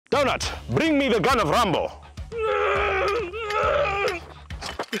Donut, bring me the gun of Rambo.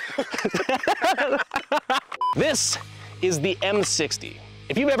 This is the M-60.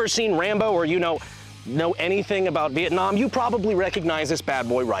 If you've ever seen Rambo or you know anything about Vietnam, you probably recognize this bad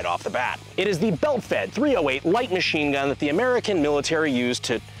boy right off the bat. It is the belt-fed .308 light machine gun that the American military used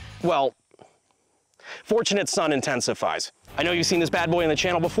to, well, fortunate son intensifies. I know you've seen this bad boy on the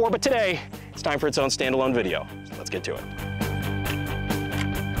channel before, but today it's time for its own standalone video. So let's get to it.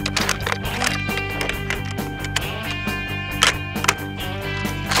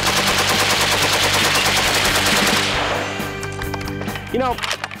 You know,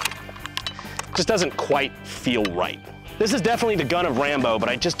 just doesn't quite feel right. This is definitely the gun of Rambo, but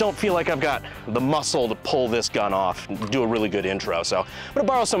I just don't feel like I've got the muscle to pull this gun off and do a really good intro, so I'm gonna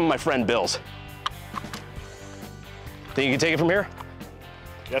borrow some of my friend Bill's. Think you can take it from here?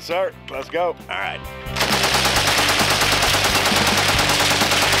 Yes, sir. Let's go. All right.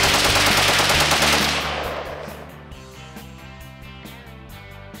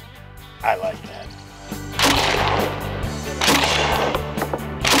 I like that.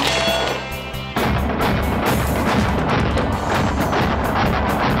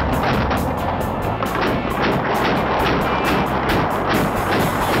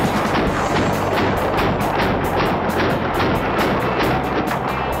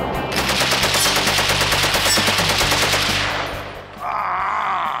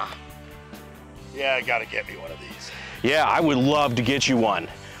 Yeah, I gotta get me one of these. Yeah, I would love to get you one.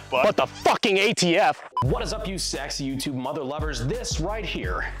 But the fucking ATF. What is up, you sexy YouTube mother lovers? This right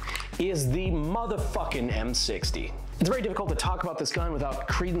here is the motherfucking M-60. It's very difficult to talk about this gun without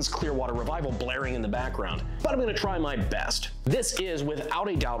Creedence Clearwater Revival blaring in the background, but I'm gonna try my best. This is, without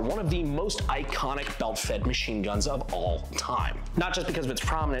a doubt, one of the most iconic belt-fed machine guns of all time. Not just because of its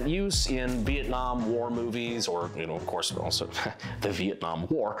prominent use in Vietnam War movies, or, you know, of course, also the Vietnam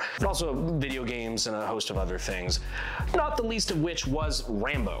War, but also video games and a host of other things, not the least of which was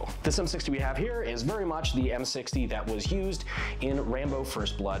Rambo. This M-60 we have here is very much the M-60 that was used in Rambo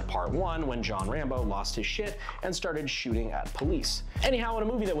First Blood Part 1 when John Rambo lost his shit and started shooting at police. Anyhow, in a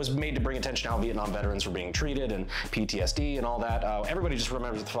movie that was made to bring attention to how Vietnam veterans were being treated and PTSD and all that, everybody just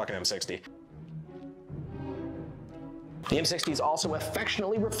remembers the fucking M-60. The M-60 is also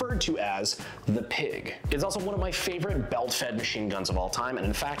affectionately referred to as the Pig. It's also one of my favorite belt-fed machine guns of all time, and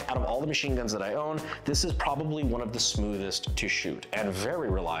in fact, out of all the machine guns that I own, this is probably one of the smoothest to shoot, and very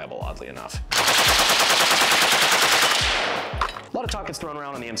reliable, oddly enough. A lot of talk gets thrown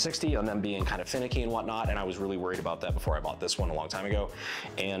around on the M-60 on them being kind of finicky and whatnot, and I was really worried about that before I bought this one a long time ago.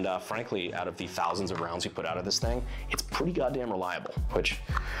 And frankly, out of the thousands of rounds we put out of this thing, it's pretty goddamn reliable, which,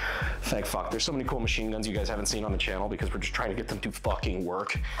 thank fuck. There's so many cool machine guns you guys haven't seen on the channel because we're just trying to get them to fucking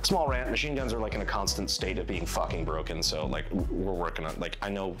work. Small rant, machine guns are like in a constant state of being fucking broken, so like we're working on, like, I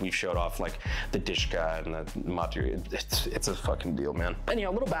know we've showed off like the Dishka and the material. It's a fucking deal, man.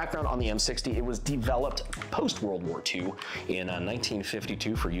 Anyhow, a little background on the M-60. It was developed post-World War II in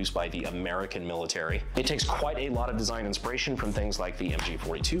 1952 for use by the American military. It takes quite a lot of design inspiration from things like the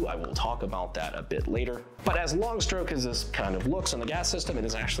MG42. I will talk about that a bit later. But as long stroke as this kind of looks on the gas system, it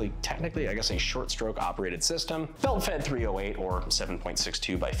is actually technically, I guess, a short stroke operated system, belt-fed .308 or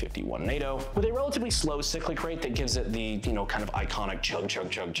 7.62 by 51 NATO, with a relatively slow cyclic rate that gives it the, you know, kind of iconic chug, chug,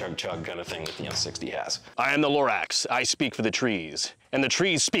 chug, chug, chug kind of thing that the M-60 has. I am the Lorax. I speak for the trees. And the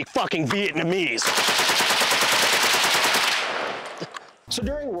trees speak fucking Vietnamese. So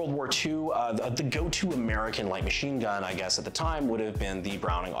during World War II, the go-to American light machine gun, I guess, at the time would have been the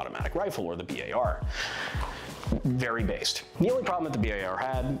Browning automatic rifle, or the BAR. Very based. The only problem that the BAR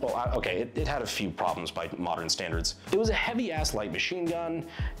had, well, okay, it had a few problems by modern standards. It was a heavy-ass light machine gun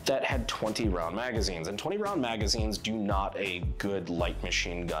that had 20-round magazines, and 20-round magazines do not a good light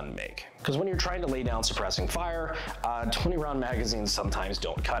machine gun make. Because when you're trying to lay down suppressing fire, 20-round magazines sometimes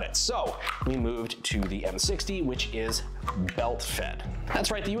don't cut it. So we moved to the M-60, which is belt-fed.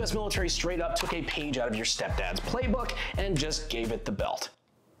 That's right, the US military straight up took a page out of your stepdad's playbook and just gave it the belt.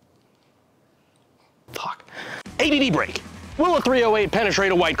 Fuck. ADD break. Will a .308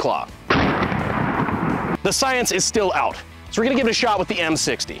 penetrate a White Claw? The science is still out, so we're gonna give it a shot with the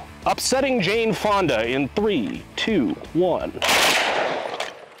M-60. Upsetting Jane Fonda in 3, 2, 1.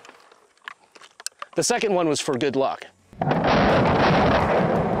 The second one was for good luck.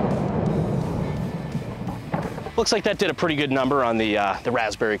 Looks like that did a pretty good number on the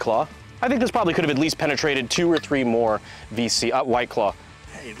Raspberry Claw. I think this probably could have at least penetrated 2 or 3 more White Claw.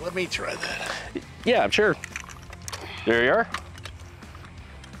 Hey, let me try that. Yeah, sure. There you are.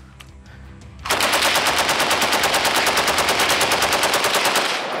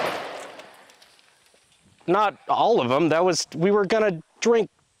 Not all of them. We were gonna drink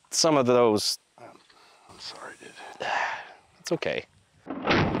some of those. I'm sorry, dude. It's okay.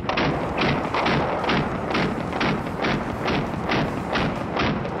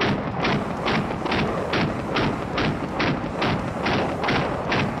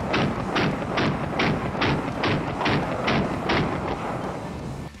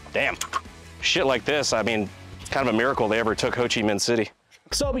 Damn. Shit like this, I mean, it's kind of a miracle they ever took Ho Chi Minh City.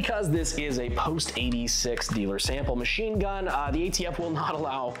 So because this is a post-86 dealer sample machine gun, the ATF will not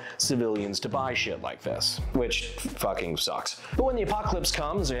allow civilians to buy shit like this, which fucking sucks. But when the apocalypse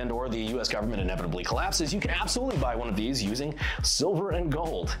comes and or the US government inevitably collapses, you can absolutely buy one of these using silver and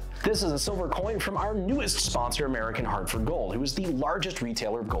gold. This is a silver coin from our newest sponsor, American Hartford Gold, who is the largest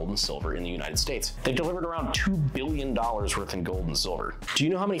retailer of gold and silver in the United States. They've delivered around $2 billion worth in gold and silver. Do you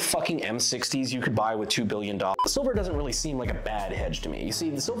know how many fucking M-60s you could buy with $2 billion? Silver doesn't really seem like a bad hedge to me. You see,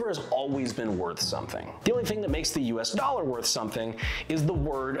 the silver has always been worth something. The only thing that makes the US dollar worth something is the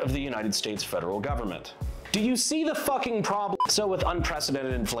word of the United States federal government. Do you see the fucking problem? So with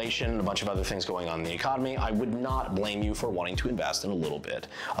unprecedented inflation and a bunch of other things going on in the economy, I would not blame you for wanting to invest in a little bit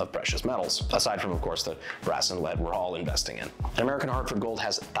of precious metals, aside from, of course, the brass and lead we're all investing in. And American Hartford Gold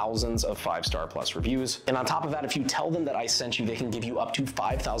has thousands of 5-star plus reviews. And on top of that, if you tell them that I sent you, they can give you up to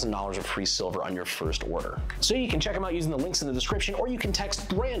 $5,000 of free silver on your first order. So you can check them out using the links in the description, or you can text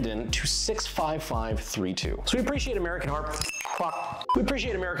Brandon to 65532. So we appreciate American Hartford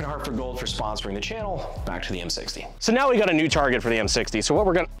Gold for sponsoring the channel. Back to the M60. So now we got a new target for the M60. So what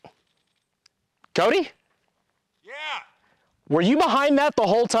we're gonna... Cody? Yeah. Were you behind that the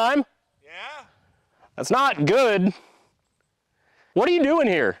whole time? Yeah. That's not good. What are you doing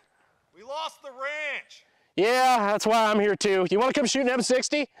here? We lost the ranch. Yeah, that's why I'm here too. You wanna come shoot an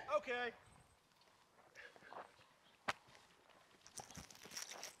M60? Okay.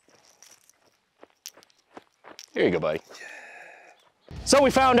 Here you go, buddy. So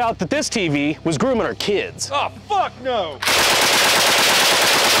we found out that this TV was grooming our kids. Oh, fuck no.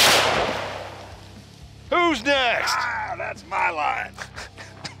 Who's next? Ah, that's my line.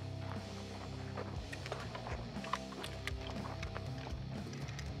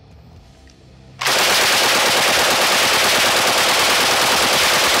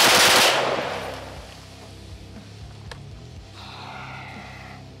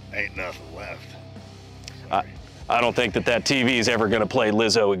 Ain't nothing left. I don't think that TV is ever gonna play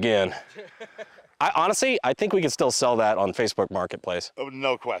Lizzo again. Honestly, I think we can still sell that on Facebook Marketplace. Oh,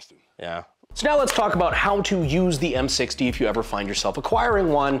 no question. Yeah. So now let's talk about how to use the M60 if you ever find yourself acquiring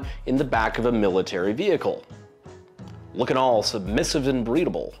one in the back of a military vehicle. Looking all submissive and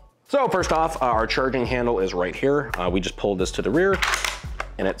breedable. So first off, our charging handle is right here. We just pulled this to the rear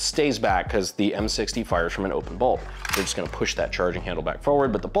and it stays back because the M60 fires from an open bolt. We're just gonna push that charging handle back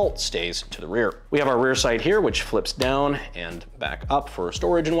forward, but the bolt stays to the rear. We have our rear sight here, which flips down and back up for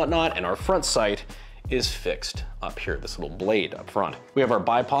storage and whatnot, and our front sight is fixed up here, this little blade up front. We have our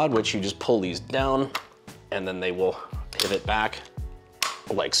bipod, which you just pull these down, and then they will pivot back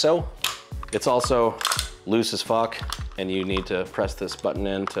like so. It's also loose as fuck, and you need to press this button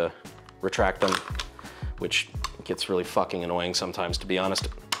in to retract them, which gets really fucking annoying sometimes, to be honest.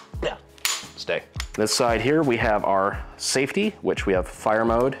 Yeah, stay. This side here, we have our safety, which we have fire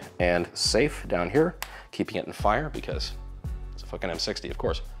mode and safe down here, keeping it in fire because it's a fucking M60, of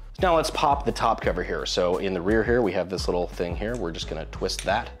course. So now let's pop the top cover here. So in the rear here, we have this little thing here. We're just gonna twist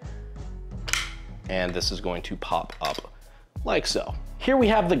that, and this is going to pop up like so. Here we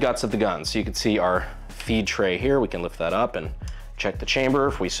have the guts of the gun. So you can see our feed tray here. We can lift that up and check the chamber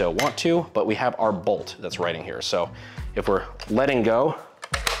if we so want to, but we have our bolt that's right in here. So if we're letting go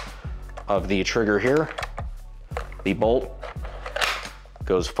of the trigger here, the bolt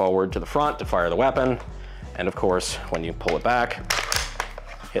goes forward to the front to fire the weapon. And of course, when you pull it back,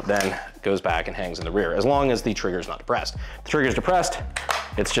 it then goes back and hangs in the rear, as long as the trigger is not depressed. If the trigger is depressed,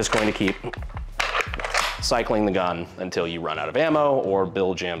 it's just going to keep cycling the gun until you run out of ammo or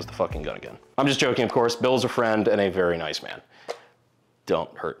Bill jams the fucking gun again. I'm just joking, of course. Bill's a friend and a very nice man.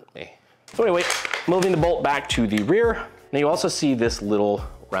 Don't hurt me. So anyway, moving the bolt back to the rear. Now you also see this little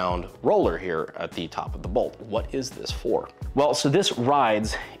round roller here at the top of the bolt. What is this for? Well, so this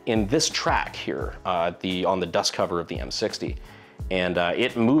rides in this track here on the dust cover of the M60. And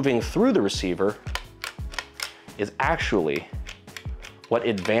it moving through the receiver is actually what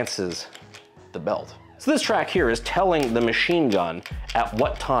advances the belt. So this track here is telling the machine gun at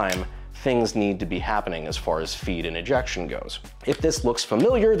what time things need to be happening as far as feed and ejection goes. If this looks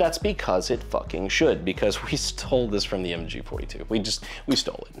familiar, that's because it fucking should, because we stole this from the MG42. We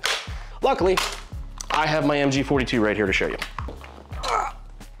stole it. Luckily, I have my MG42 right here to show you.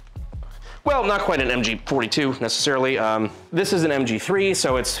 Well, not quite an MG42 necessarily. This is an MG3,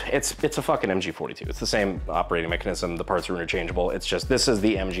 so it's a fucking MG42. It's the same operating mechanism. The parts are interchangeable. It's just this is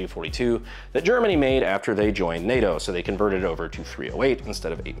the MG42 that Germany made after they joined NATO, so they converted it over to 308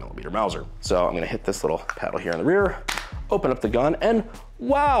 instead of 8mm Mauser. So I'm gonna hit this little paddle here in the rear, open up the gun, and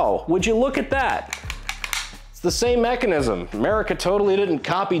wow, would you look at that? It's the same mechanism. America totally didn't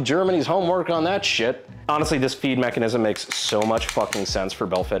copy Germany's homework on that shit. Honestly, this feed mechanism makes so much fucking sense for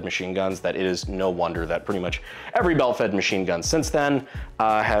belt-fed machine guns that it is no wonder that pretty much every belt-fed machine gun since then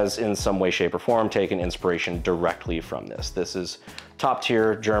has in some way, shape, or form taken inspiration directly from this. This is top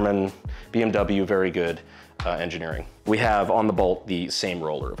tier German BMW, very good engineering. We have on the bolt the same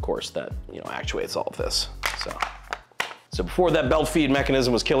roller, of course, that actuates all of this. So before that belt feed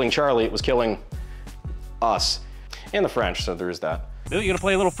mechanism was killing Charlie, it was killing us and the French, so there is that. Bill, you gonna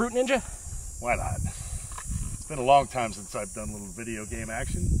play a little Fruit Ninja? Why not? It's been a long time since I've done a little video game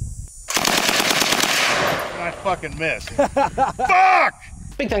action. And I fucking missed. Fuck!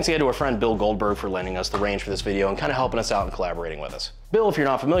 Big thanks again to our friend Bill Goldberg for lending us the range for this video and kind of helping us out and collaborating with us. Bill, if you're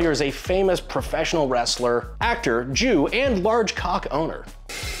not familiar, is a famous professional wrestler, actor, Jew, and large cock owner.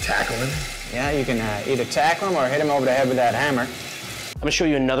 Tackle him? Yeah, you can either tackle him or hit him over the head with that hammer. I'm gonna show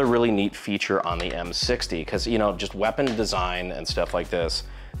you another really neat feature on the M60, because just weapon design and stuff like this.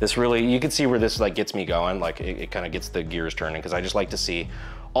 This really, you can see where this gets me going, it kind of gets the gears turning, because I just like to see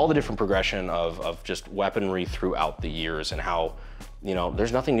all the different progression of just weaponry throughout the years and how,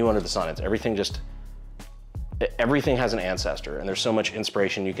 there's nothing new under the sun. It's everything has an ancestor, and there's so much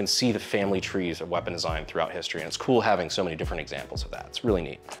inspiration. You can see the family trees of weapon design throughout history, and it's cool having so many different examples of that. It's really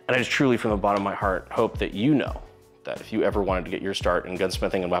neat. And I just truly, from the bottom of my heart, hope that that if you ever wanted to get your start in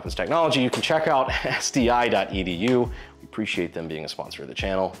gunsmithing and weapons technology, you can check out SDI.edu. We appreciate them being a sponsor of the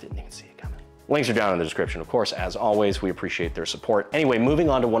channel. Didn't even see it coming. Links are down in the description, of course. As always, we appreciate their support. Anyway, moving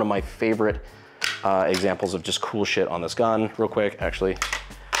on to one of my favorite examples of just cool shit on this gun, real quick, actually,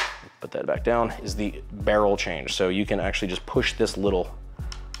 put that back down, is the barrel change. So you can actually just push this little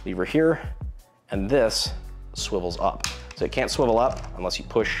lever here, and this swivels up. So it can't swivel up unless you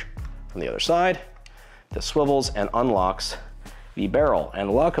push from the other side. This swivels and unlocks the barrel.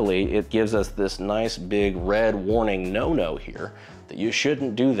 And luckily, it gives us this nice big red warning no-no here that you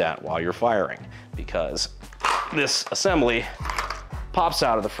shouldn't do that while you're firing, because this assembly pops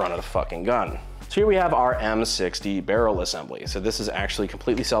out of the front of the fucking gun. So here we have our M60 barrel assembly. So this is actually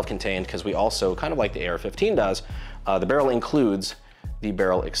completely self-contained, because we also, kind of like the AR-15 does, the barrel includes the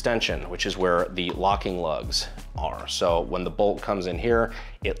barrel extension, which is where the locking lugs are. So when the bolt comes in here,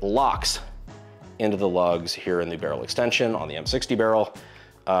 it locks into the lugs here in the barrel extension on the M60 barrel,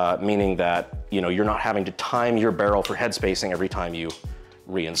 meaning that you're not having to time your barrel for head spacing every time you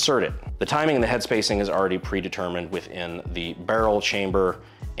reinsert it. The timing and the head spacing is already predetermined within the barrel chamber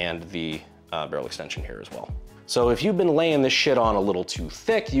and the barrel extension here as well. So if you've been laying this shit on a little too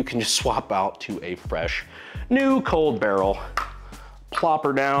thick, you can just swap out to a fresh, new cold barrel, plop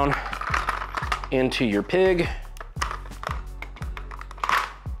her down into your pig,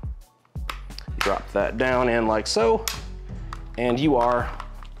 drop that down in like so, and you are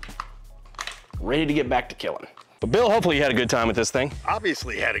ready to get back to killing. But Bill, hopefully you had a good time with this thing.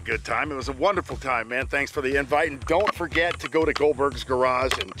 Obviously had a good time. It was a wonderful time, man. Thanks for the invite. And don't forget to go to Goldberg's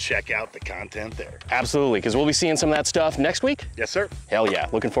Garage and check out the content there. Absolutely, because we'll be seeing some of that stuff next week. Yes, sir. Hell yeah,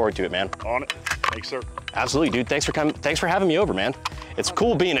 looking forward to it, man. On it. Thanks, sir. Absolutely, dude. Thanks for having me over, man. It's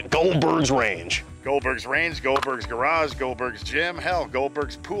cool being at Goldberg's Range. Goldberg's Range, Goldberg's Garage, Goldberg's Gym, hell,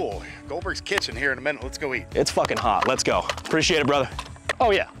 Goldberg's Pool, Goldberg's Kitchen here in a minute. Let's go eat. It's fucking hot. Let's go. Appreciate it, brother.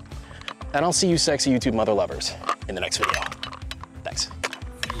 Oh, yeah. And I'll see you sexy YouTube mother lovers in the next video. Thanks.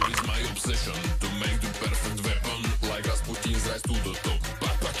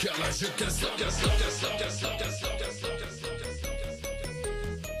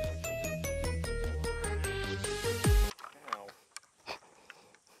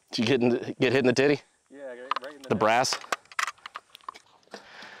 Did you get hit in the titty? Yeah, right in the brass?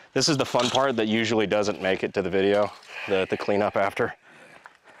 This is the fun part that usually doesn't make it to the video, the cleanup after.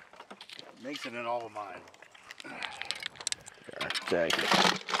 Makes it in all of mine. Thank you.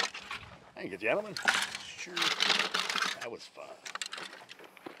 Thank you, gentlemen. Sure. That was fun.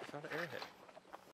 It's not an airhead.